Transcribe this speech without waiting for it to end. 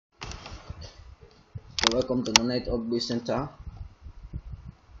Welcome to the Night Update Center.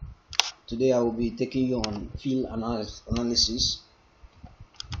 Today I will be taking you on field analysis.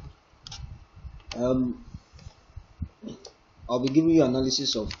 I'll be giving you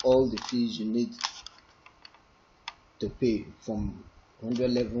analysis of all the fees you need to pay from 100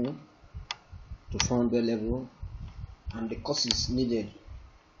 level to 400 level and the courses needed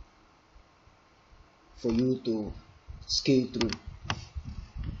for you to scale through.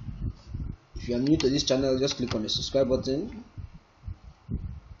 If you are new to this channel, just click on the subscribe button,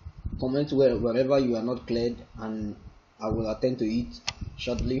 comment wherever you are not cleared, and I will attend to it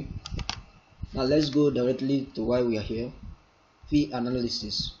shortly. Now let's go directly to why we are here. Fee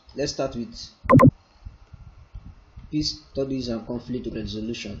analysis. Let's start with peace studies and conflict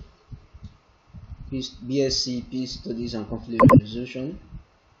resolution. B.Sc peace studies and conflict resolution,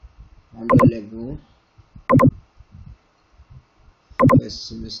 100 level, first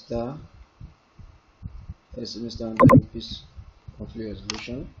semester under peace conflict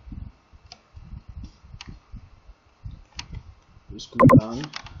resolution. We scroll down.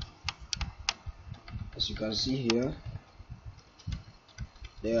 As you can see here,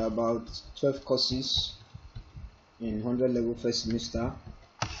 there are about 12 courses in 100 level first semester.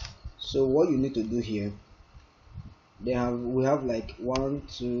 So what you need to do here, we have like 1,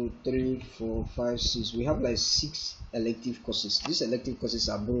 2, 3, 4, 5, 6. We have like 6 elective courses. These elective courses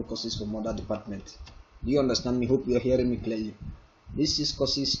are borrowed courses from other departments. Do you understand me? Hope you are hearing me clearly. These 6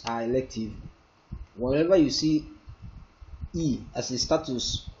 courses are elective. Whenever you see E as a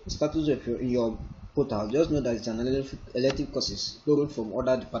status of your portal, just know that it's an elective courses borrowed from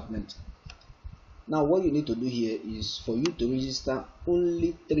other departments. Now what you need to do here is for you to register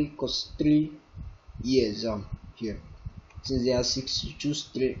only 3 year exam here. Since there are 6, you choose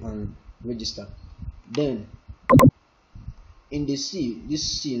 3 and register. Then in the C,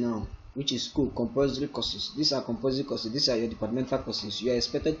 this C now, which is called compulsory courses. These are compulsory courses. These are your departmental courses. You are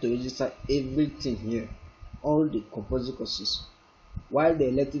expected to register everything here, all the compulsory courses. While the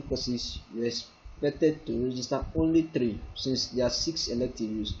elective courses, you are expected to register only 3. Since there are 6 elective,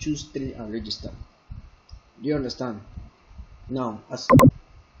 you choose 3 and register. Do you understand? Now, as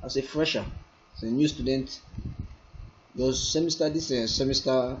a fresher, as a new student, your semester, this is a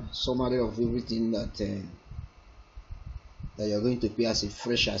semester summary of everything that you are going to pay as a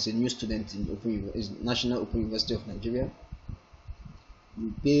fresher, as a new student in National Open University of Nigeria.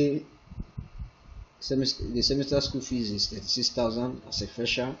 You pay the semester school fees is 36,000 as a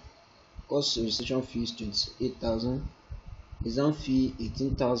fresher. Course registration fee is 28,000. Exam fee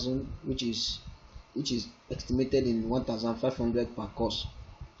 18,000, which is estimated in 1,500 per course.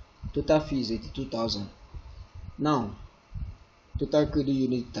 Total fee is 82,000. Now, total credit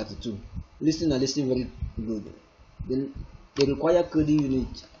unit 32. Listen very good. Then the required credit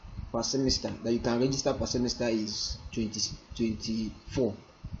unit per semester that you can register per semester is 24.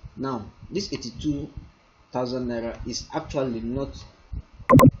 Now, this 82,000 naira is actually not.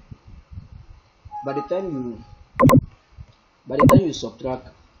 By the time you subtract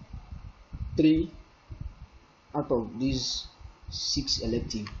 3 out of these 6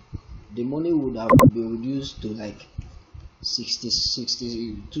 elective, the money would have been reduced to like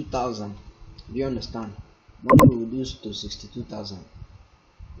 62,000. Do you understand? Money will reduce to 62,000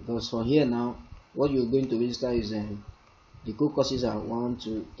 because from here now, what you're going to register is the core courses are 1,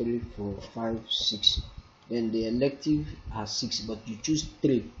 2, 3, 4, 5, 6. Then the elective are 6, but you choose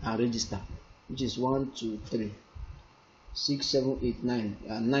 3 and register, which is 1, 2, 3, 6, 7, 8, 9.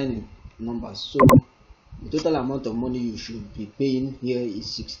 9 numbers. So the total amount of money you should be paying here is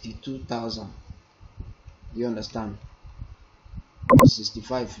 62,000. Do you understand?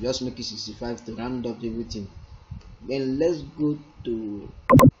 65. Just make it 65 to round up everything. Then let's go to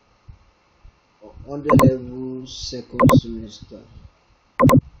 100 level second semester.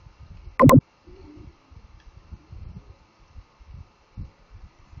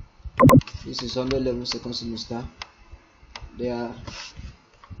 This is 100 level second semester. We have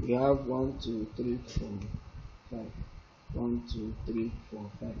 1, 2, 3, 4, 5. 1, 2, 3,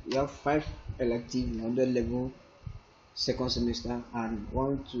 4, 5. We have 5 elective in 100 level second semester and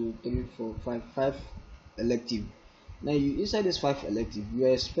 1, 2, 3, 4, 5 elective. Now inside this 5 elective, you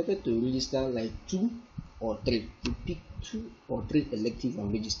are expected to register like 2 or 3. You pick 2 or 3 elective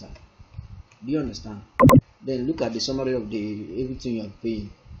and register. Do you understand? Then look at the summary of everything you are paying.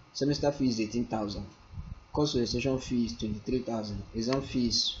 Semester fee is 18,000. Course registration fee is 23,000. Exam fee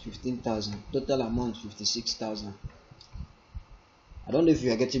is 15,000. Total amount 56,000. I don't know if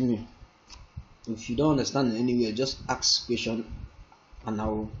you are getting me. If you don't understand anywhere, just ask question and I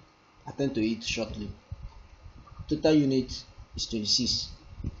will attend to it shortly. Total unit is 26.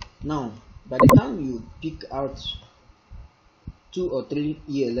 Now By the time you pick out 2 or 3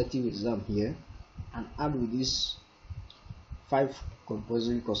 year elective exam here and add with this 5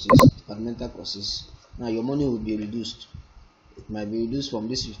 compulsory courses, departmental courses, now your money will be reduced. It might be reduced from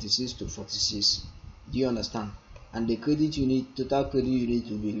this 56 to 46. Do you understand? And the credit unit, total credit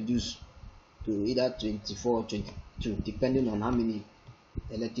unit will be reduced to either 24 or 22, depending on how many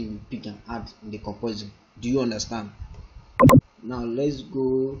elective you pick and add in the compulsory. Do you understand? Now let's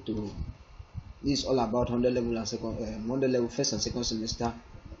go to this. Is all about 100 level and 100 level first and second semester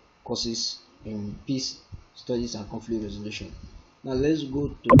courses in peace studies and conflict resolution. Now let's go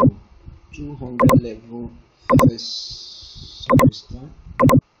to 200 level first semester.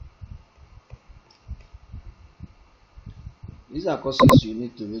 These are courses you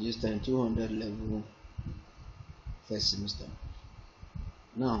need to register in 200 level first semester.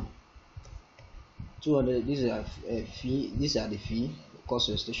 Now 200, these are fee, these are the fee, course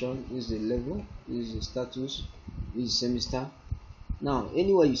registration, this is the level, this is the status, this is semester. Now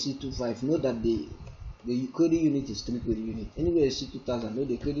anywhere you see 25, know that the credit unit is 3 credit unit. Anywhere you see 2000, know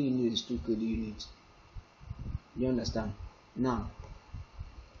the credit unit is 2 credit units. You understand? Now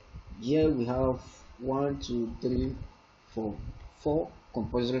here we have 1, 2, 3, 4, 4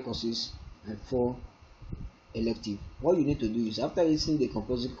 compulsory courses and 4 elective. What you need to do is, after listing the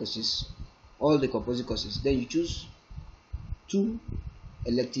compulsory courses, all the compulsory courses, then you choose 2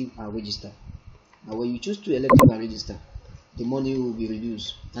 elective and register. Now when you choose 2 elective and register, the money will be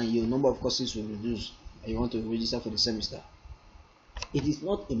reduced and your number of courses will reduce, and you want to register for the semester. It is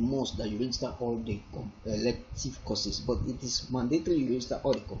not a must that you register all the elective courses, but it is mandatory you register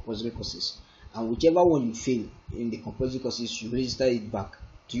all the compulsory courses, and whichever one you fail in the compulsory courses, you register it back.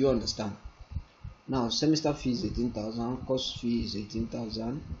 Do you understand? Now semester fee is 18,000, course fee is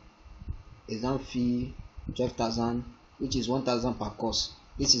 18,000, exam fee 12,000, which is 1,000 per course.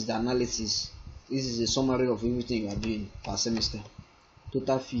 This is the analysis. This is a summary of everything you are doing per semester.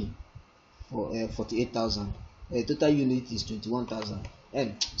 Total fee for 48,000. Total unit is 21,000.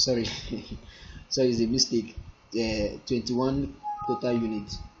 Sorry, sorry, it's a mistake. 21 total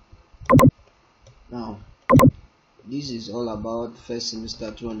unit. Now this is all about first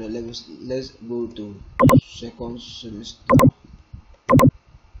semester 200 levels. Let's go to second semester.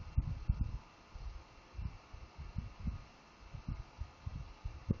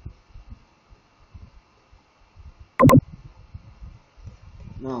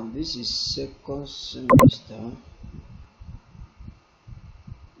 Now this is second semester.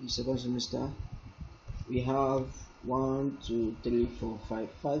 In second semester we have 1, 2, 3, 4,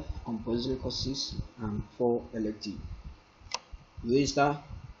 5 compulsory courses and 4 elective. You register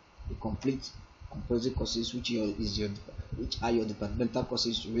the complete compulsory courses, which are your departmental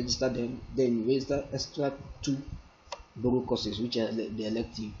courses. You register them, then you register extra 2 borrow courses, which are the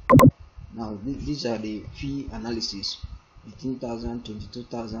elective. Now these are the fee analysis: 18,000,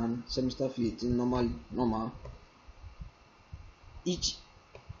 22,000, semester fee 18, normal each.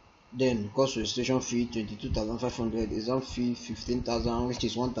 Then course registration fee 22,500, exam fee 15,000, which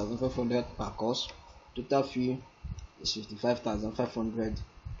is 1,500 per course. Total fee is 55,500.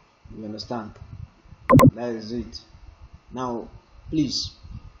 You understand? That is it. Now please,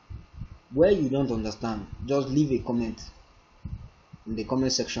 where you don't understand, just leave a comment in the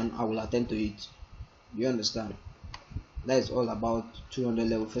comment section. I will attend to it. Do you understand? That is all about 200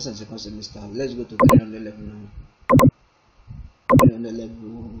 level first and second semester. Let's go to 300 level now. 300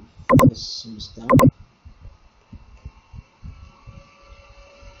 level first semester.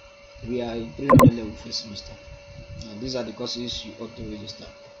 We are in 300 level first semester. Now these are the courses you ought to register.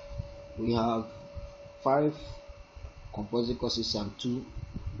 We have 5 compulsory courses and 2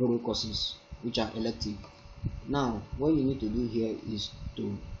 borrow courses, which are elective. Now what you need to do here is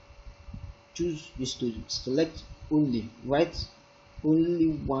to select write only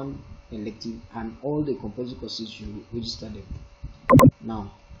 1 elective and all the compulsory courses you register them.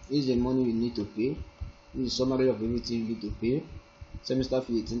 Now this is the money you need to pay. This is summary of everything you need to pay. Semester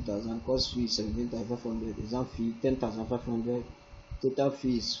fee 18,000, course fee 17,500, exam fee 10,500, total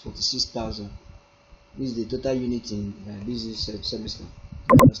fee is 46,000. This is the total unit in this is semester.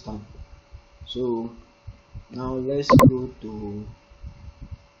 You understand? So now let's go to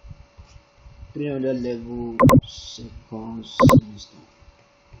 300 level second semester.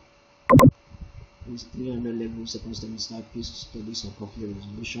 This 300 level second semester peace studies and conflict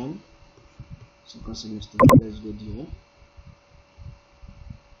resolution. Second semester. Let's go there.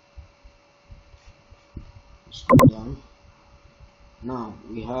 Scroll down. Now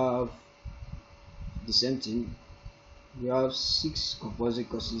we have the same thing. We have 6 compulsory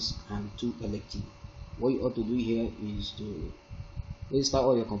courses and 2 elective. What you ought to do here is to register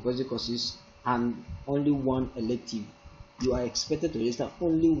all your compulsory courses and only one elective. You are expected to register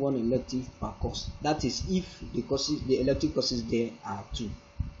only one elective per course. That is if the elective courses there are two.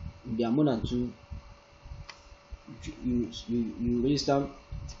 If there are more than two, you register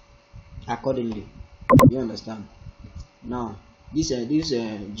accordingly. You understand? Now this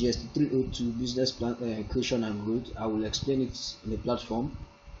GST 302 business plan creation and growth, I will explain it in the platform.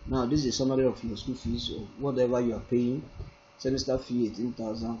 Now this is a summary of your school fees, or whatever you are paying. Semester fee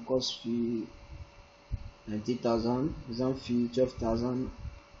 18,000, course fee 90,000, exam fee 12,000,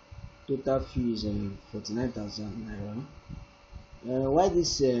 total fee is 49,000 naira. Why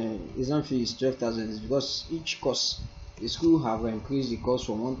this exam fee is 12,000 is because each course the school have increased the cost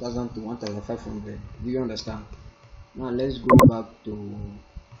from 1,000 to 1,500. Do you understand? Now let's go back to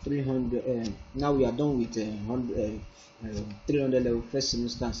 300. Now we are done with 300 level first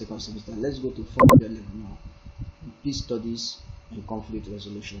semester and second semester. Let's go to 400 level now. Peace studies and conflict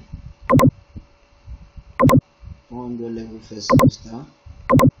resolution. 400 level first semester.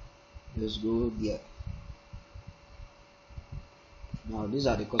 Let's go there. Now these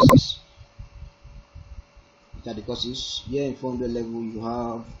are the courses. Here in 400 level you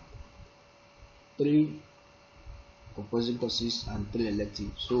have 3 compulsory courses and 3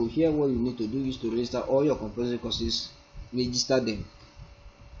 electives. So here what you need to do is to register all your compulsory courses, register them.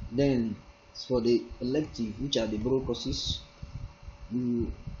 Then for the elective, which are the broad courses,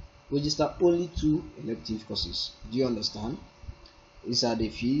 you register only 2 elective courses. Do you understand? These are the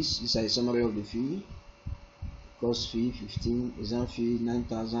fees. These are a summary of the fee. Course fee 15, exam fee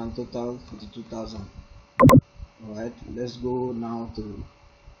 9,000, total 42,000. Alright, let's go now to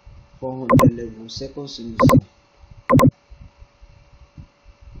 400 level second semester.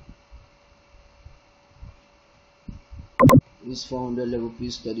 This 400 level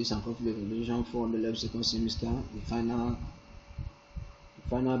peace studies and conflict resolution, 400 level second semester, the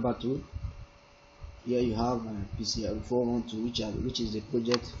final battle. Here you have P.S.C.R 412, which is the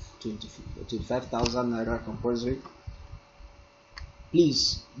project 25,000 naira compulsory.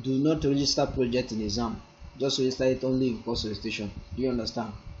 Please do not register project in exam. Just register it only in course registration. Do you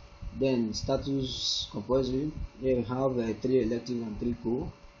understand? Then status compulsory. Here you have 3 elective and 3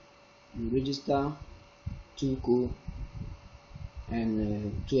 co. You register 2 co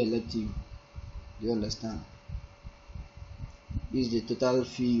and 2 elective. Do you understand? This is the total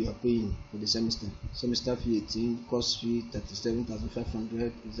fee you are paying for the semester. Semester fee 18, course fee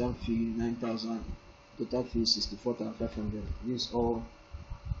 37,500, exam fee 9,000, total fee 64,500. This is all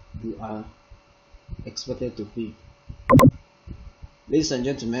you are expected to pay. Ladies and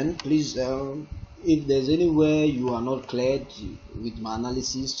gentlemen, please, if there's anywhere you are not cleared with my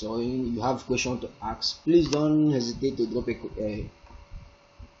analysis, or you have questions to ask, please don't hesitate to drop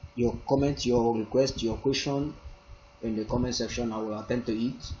your comment, your request, your question in the comment section. I will attend to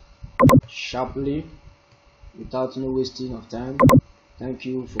it sharply without no wasting of time. Thank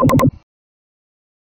you for